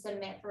have to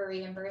submit for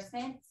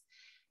reimbursements?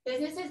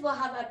 Businesses will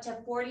have up to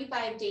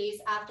 45 days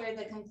after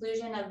the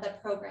conclusion of the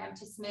program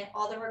to submit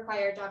all the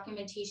required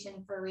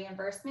documentation for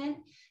reimbursement.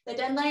 The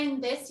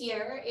deadline this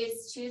year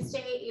is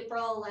Tuesday,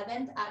 April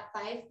 11th at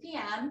 5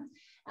 p.m.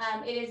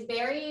 It is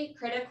very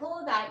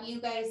critical that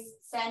you guys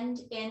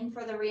send in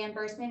for the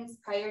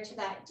reimbursements prior to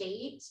that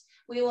date.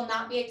 We will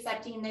not be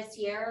accepting this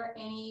year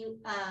any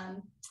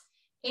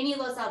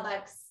Los Al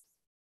Bucks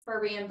for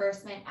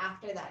reimbursement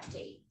after that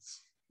date.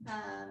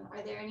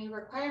 Are there any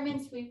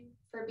requirements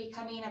for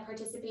becoming a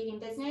participating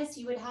business?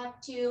 You would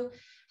have to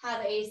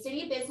have a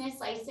city business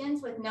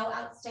license with no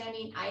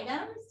outstanding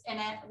items. And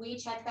we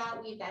check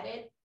that, we vet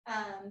it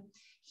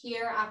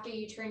here after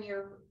you turn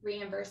your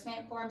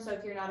reimbursement form. So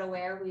if you're not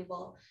aware,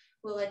 we'll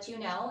let you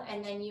know.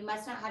 And then you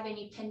must not have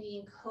any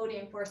pending code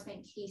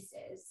enforcement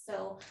cases.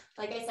 So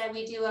like I said,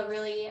 we do a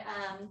really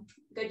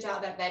good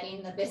job at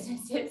vetting the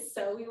businesses.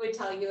 So we would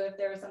tell you if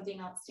there was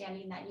something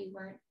outstanding that you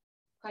weren't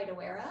quite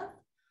aware of.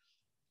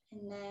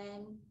 And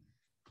then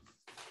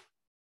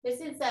this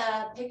is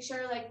a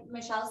picture, like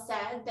Michelle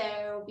said,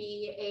 there will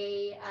be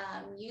a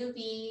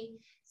UV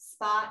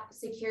spot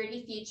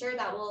security feature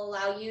that will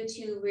allow you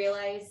to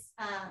realize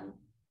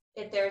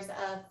if there's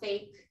a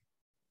fake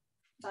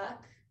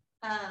buck.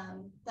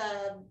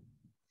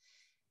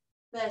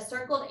 The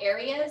circled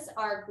areas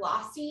are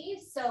glossy.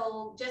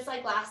 So just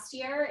like last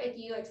year, if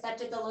you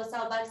accepted the Los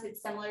Al Bucks,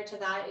 it's similar to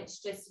that. It's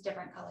just a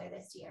different color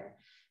this year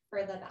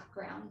for the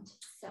background.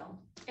 So,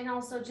 and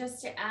also just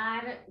to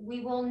add, we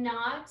will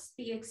not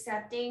be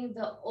accepting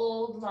the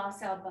old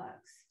Los Al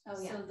Bucks.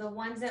 Oh, yeah. So the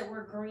ones that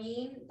were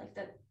green, like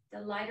the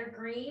lighter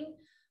green,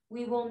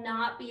 we will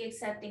not be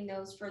accepting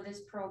those for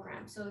this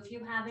program. So if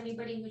you have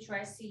anybody who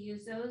tries to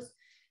use those,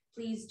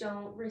 please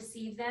don't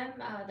receive them.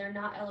 They're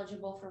not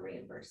eligible for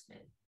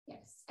reimbursement.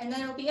 Yes, and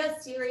then it'll be a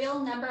serial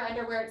number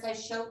under where it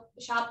says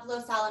Shop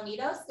Los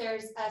Alamitos.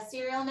 There's a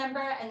serial number,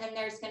 and then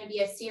there's going to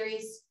be a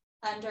series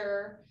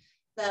under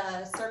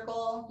the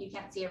circle. You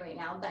can't see it right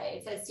now, but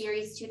it says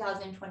Series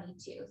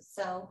 2022.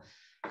 So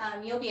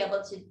you'll be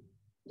able to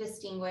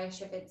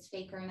distinguish if it's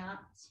fake or not.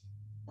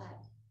 But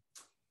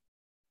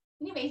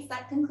anyways,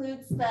 that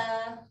concludes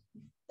the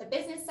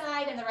business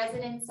side and the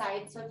resident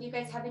side. So if you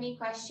guys have any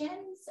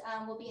questions,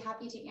 we'll be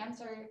happy to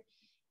answer.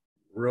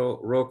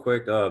 Real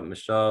quick,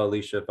 Michelle,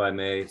 Alicia, if I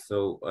may.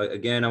 So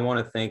again, I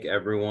want to thank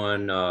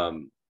everyone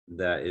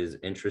that is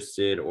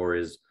interested or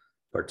is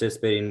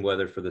participating,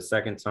 whether for the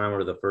second time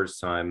or the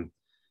first time.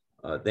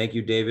 Thank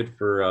you, David,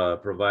 for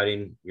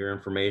providing your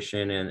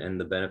information and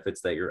the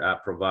benefits that your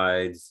app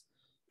provides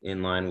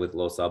in line with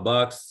Los Al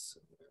Bucks,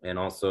 and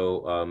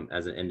also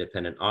as an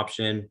independent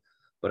option.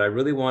 But I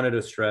really wanted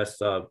to stress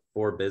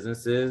for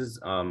businesses,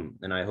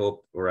 and I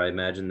hope, or I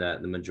imagine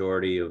that the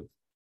majority of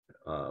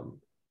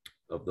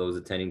those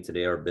attending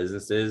today are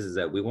businesses, is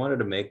that we wanted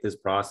to make this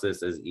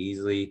process as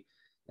easy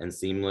and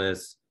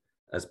seamless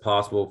as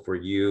possible for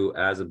you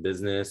as a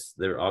business.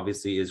 There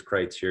obviously is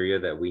criteria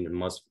that we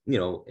must,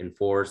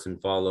 enforce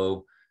and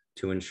follow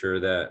to ensure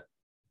that,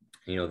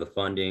 the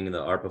funding, the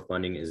ARPA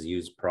funding is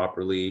used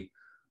properly.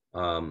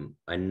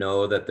 I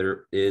know that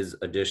there is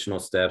additional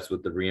steps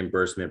with the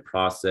reimbursement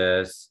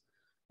process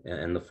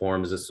and the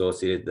forms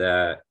associated with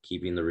that,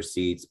 keeping the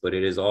receipts, but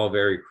it is all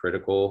very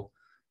critical.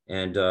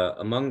 And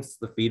amongst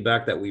the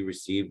feedback that we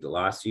received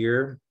last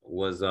year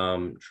was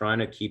trying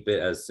to keep it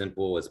as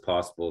simple as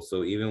possible.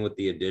 So even with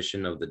the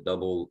addition of the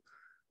double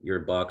your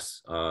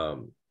bucks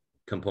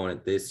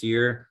component this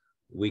year,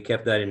 we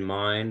kept that in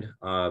mind.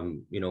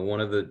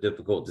 One of the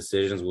difficult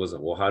decisions was,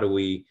 well, how do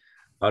we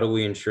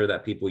ensure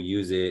that people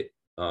use it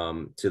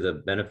to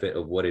the benefit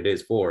of what it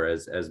is for?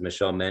 As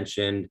Michelle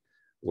mentioned,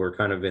 we're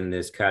kind of in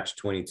this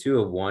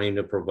catch-22 of wanting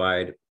to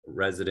provide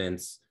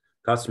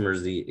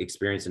customers the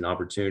experience and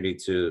opportunity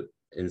to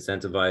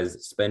incentivize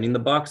spending the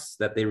bucks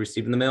that they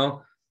receive in the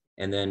mail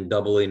and then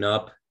doubling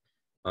up.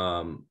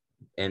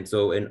 And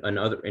so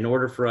in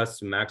order for us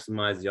to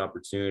maximize the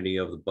opportunity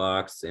of the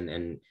bucks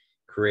and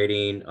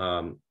creating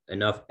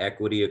enough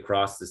equity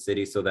across the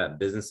city so that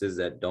businesses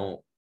that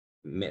don't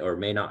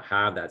may not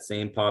have that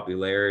same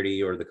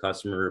popularity or the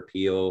customer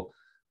appeal.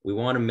 We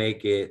want to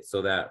make it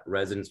so that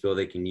residents feel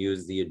they can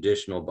use the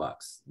additional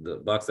bucks, the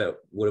bucks that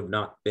would have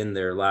not been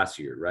there last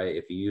year, right?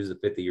 If you use the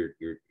 50,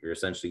 you're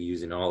essentially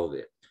using all of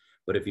it.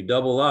 But if you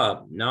double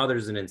up, now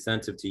there's an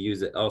incentive to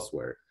use it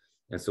elsewhere.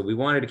 And so we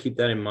wanted to keep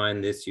that in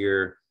mind this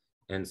year.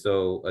 And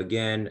so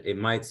again, it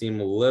might seem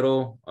a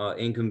little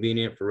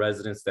inconvenient for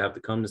residents to have to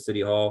come to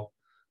City Hall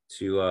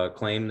to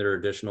claim their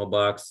additional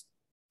bucks,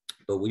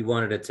 but we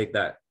wanted to take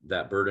that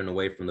burden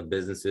away from the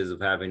businesses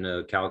of having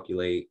to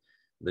calculate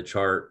the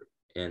chart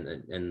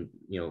and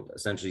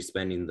essentially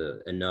spending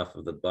enough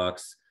of the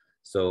bucks.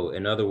 So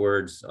in other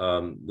words,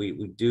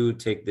 we do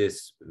take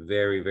this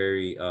very,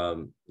 very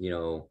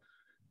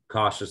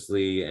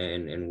cautiously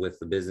and with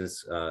the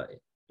business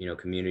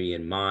community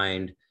in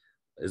mind,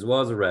 as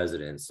well as the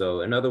residents.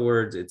 So in other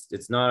words,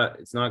 it's not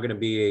going to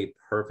be a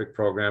perfect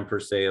program per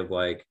se of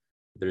like,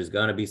 there's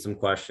going to be some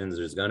questions,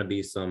 there's going to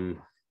be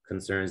some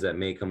concerns that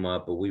may come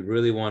up, but we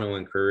really want to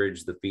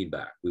encourage the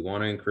feedback. We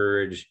want to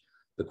encourage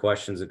the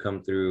questions that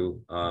come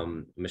through.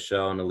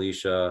 Michelle and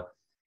Alicia,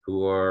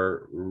 who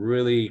are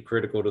really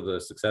critical to the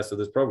success of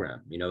this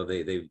program.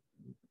 They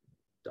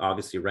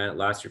obviously ran it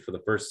last year for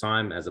the first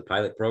time as a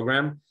pilot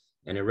program,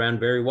 and it ran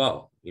very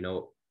well.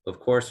 Of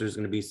course, there's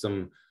going to be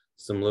some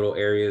little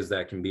areas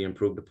that can be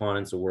improved upon,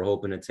 and so we're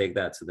hoping to take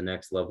that to the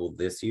next level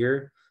this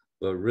year.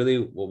 But really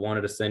what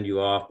wanted to send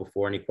you off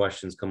before any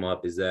questions come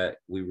up is that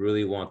we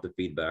really want the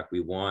feedback. We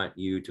want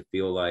you to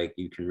feel like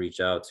you can reach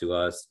out to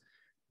us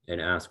and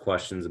ask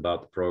questions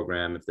about the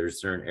program if there's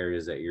certain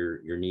areas that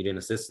you're needing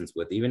assistance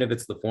with, even if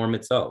it's the form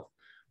itself.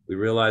 We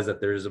realize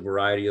that there's a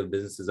variety of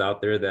businesses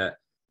out there that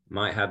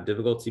might have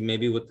difficulty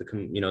maybe with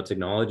the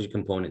technology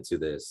component to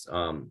this.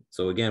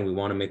 So again, we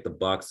want to make the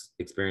Bucks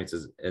experience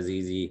as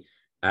easy,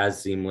 as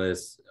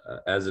seamless,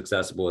 as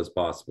accessible as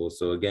possible.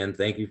 So again,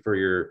 thank you for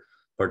your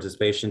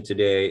participation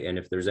today. And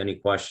if there's any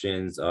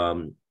questions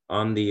on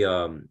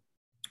the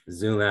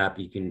Zoom app,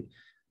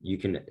 you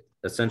can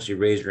essentially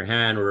raise your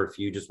hand, or if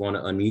you just want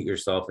to unmute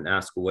yourself and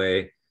ask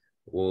away,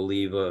 we'll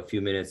leave a few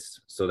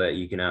minutes so that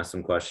you can ask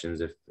some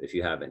questions if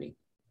you have any.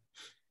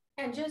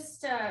 And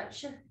just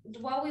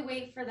while we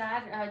wait for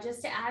that,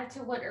 just to add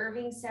to what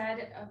Irving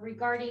said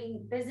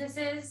regarding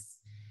businesses,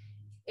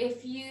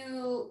 if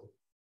you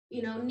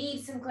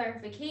need some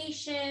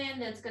clarification,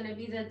 that's going to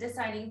be the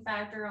deciding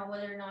factor on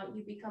whether or not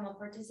you become a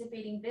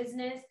participating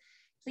business,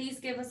 please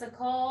give us a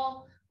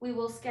call. We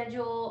will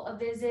schedule a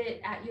visit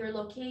at your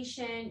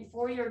location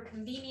for your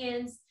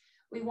convenience.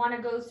 We want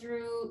to go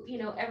through,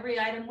 every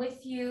item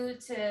with you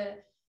to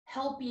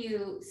help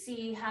you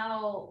see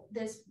how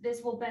this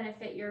will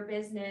benefit your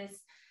business.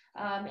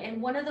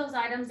 And one of those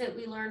items that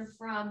we learned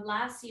from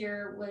last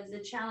year was the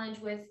challenge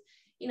with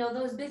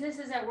those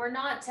businesses that were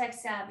not tech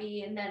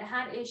savvy and that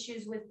had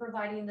issues with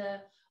providing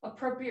the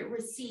appropriate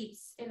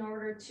receipts in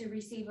order to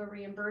receive a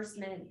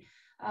reimbursement.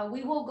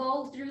 We will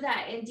go through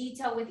that in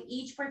detail with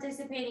each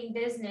participating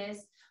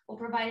business. We'll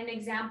provide an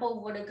example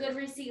of what a good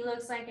receipt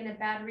looks like and a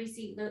bad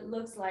receipt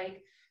looks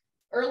like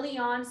early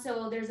on,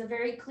 so there's a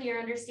very clear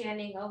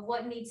understanding of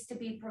what needs to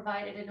be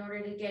provided in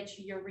order to get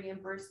you your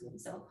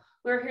reimbursement. So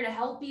we're here to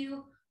help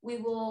you. We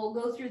will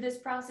go through this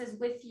process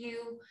with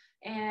you,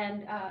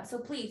 and so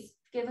please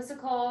give us a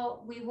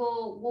call.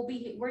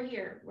 We're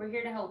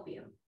here to help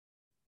you.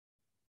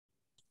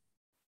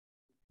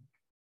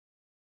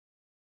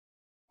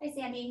 Hi,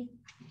 Sandy.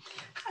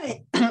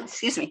 Hi,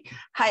 excuse me.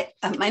 Hi,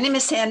 my name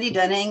is Sandy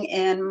Dunning,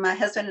 and my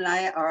husband and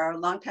I are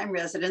longtime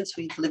residents.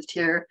 We've lived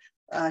here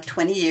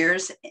 20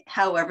 years.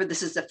 However,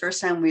 this is the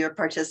first time we are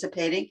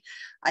participating.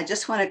 I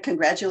just want to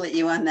congratulate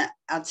you on that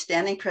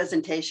outstanding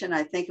presentation.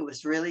 I think it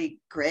was really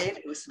great.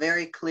 It was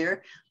very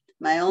clear.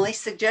 My only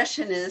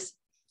suggestion is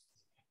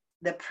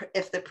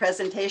if the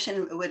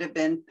presentation would have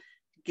been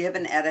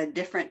given at a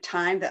different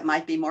time that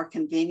might be more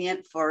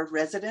convenient for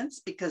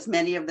residents, because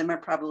many of them are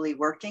probably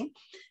working.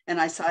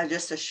 And I saw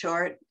just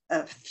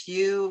a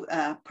few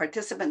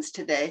participants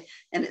today,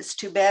 and it's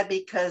too bad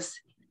because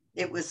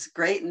it was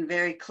great and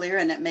very clear,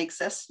 and it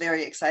makes us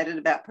very excited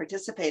about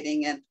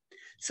participating. And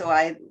so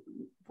I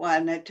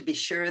wanted to be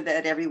sure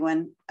that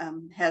everyone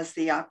has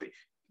the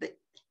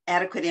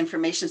adequate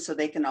information so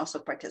they can also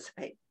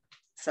participate.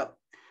 So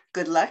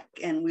good luck,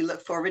 and we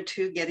look forward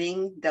to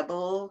getting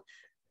double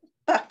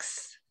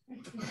bucks.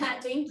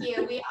 Thank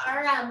you. We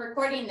are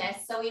recording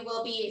this, so we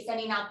will be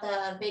sending out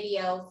the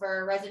video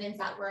for residents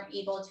that weren't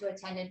able to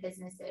attend in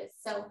businesses.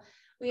 So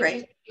we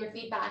appreciate your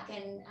feedback,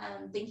 and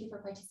thank you for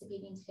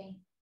participating today.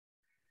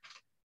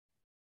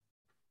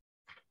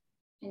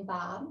 And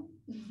Bob?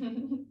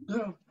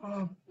 Yeah,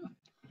 I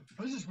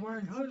was just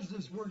wondering, how does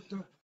this work?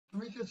 Do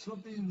we get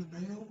something in the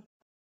mail?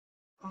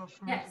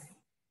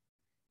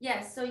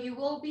 Yes, so you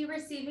will be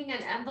receiving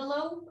an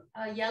envelope,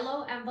 a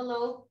yellow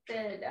envelope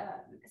that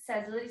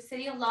says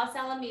City of Los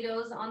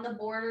Alamitos on the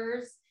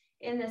borders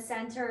in the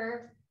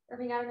center.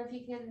 Irving, I don't know if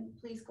you can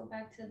please go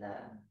back to the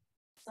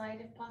slide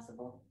if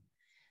possible.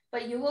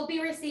 But you will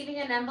be receiving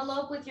an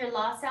envelope with your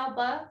Los Al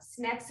Bucks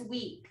next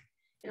week.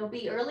 It'll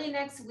be early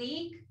next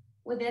week.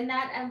 Within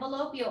that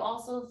envelope, you'll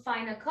also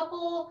find a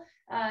couple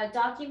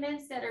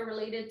documents that are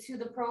related to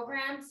the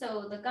program.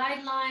 So the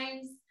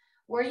guidelines,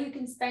 where you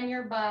can spend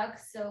your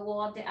bucks. So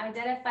we'll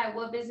identify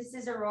what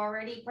businesses are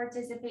already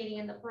participating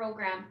in the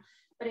program.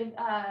 But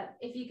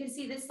if you can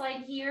see this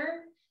slide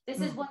here, this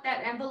is what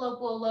that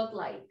envelope will look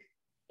like.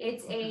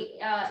 It's a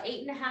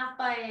 8.5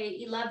 by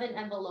 11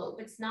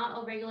 envelope. It's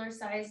not a regular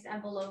sized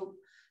envelope.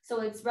 So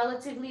it's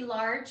relatively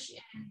large.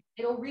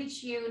 It'll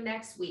reach you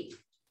next week.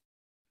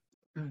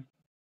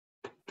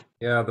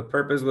 Yeah, the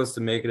purpose was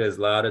to make it as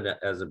loud and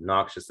as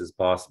obnoxious as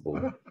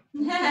possible.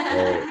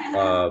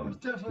 It's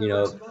definitely You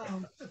know, looks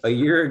loud. a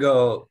year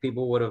ago,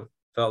 people would have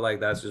felt like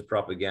that's just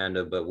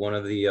propaganda, but one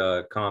of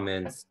the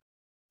comments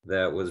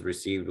that was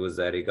received was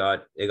that it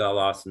got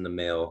lost in the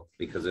mail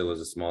because it was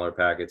a smaller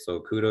packet.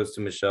 So kudos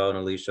to Michelle and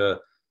Alicia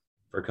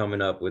for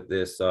coming up with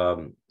this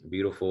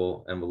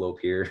beautiful envelope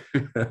here.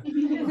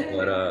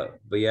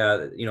 But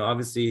yeah, you know,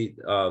 obviously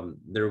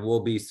there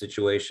will be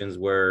situations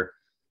where,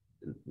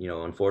 you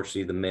know,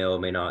 unfortunately the mail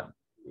may not,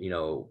 you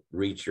know,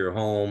 reach your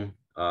home.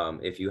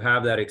 If you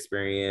have that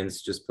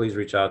experience, just please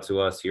reach out to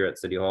us here at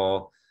City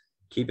Hall.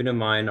 Keeping in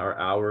mind our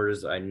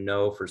hours, I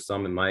know for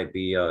some it might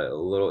be a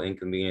little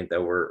inconvenient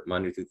that we're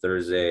Monday through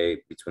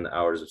Thursday between the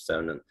hours of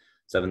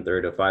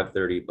 7:30 to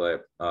 5:30.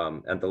 But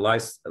at the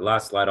last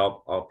slide,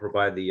 I'll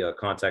provide the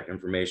contact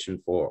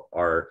information for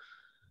our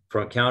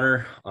front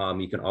counter.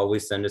 You can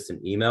always send us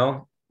an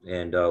email,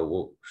 and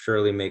we'll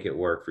surely make it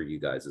work for you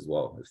guys as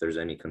well if there's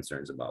any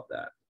concerns about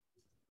that.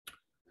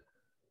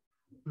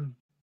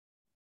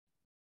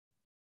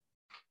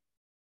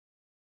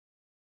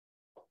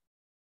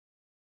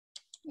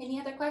 Any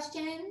other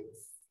questions?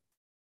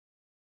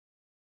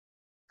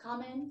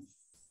 Comments?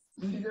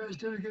 You guys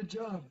did a good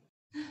job.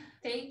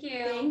 Thank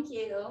you. Thank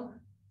you.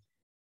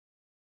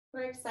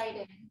 We're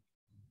excited.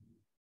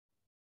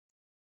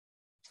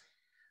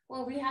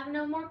 Well, we have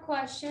no more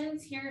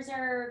questions. Here's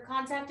our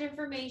contact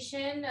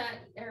information,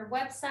 our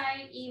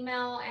website,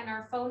 email, and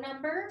our phone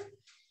number.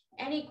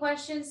 Any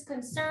questions,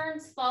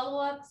 concerns,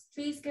 follow-ups,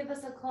 please give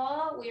us a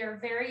call. We are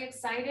very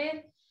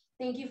excited.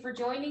 Thank you for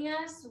joining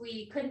us.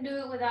 We couldn't do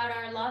it without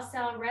our La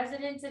Salle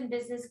residents and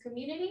business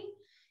community.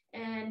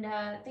 And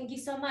thank you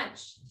so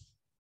much.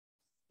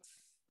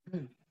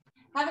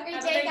 Have a great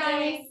Have a day, great guys.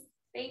 day.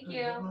 Thank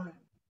you. Bye-bye.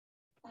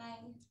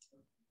 Bye.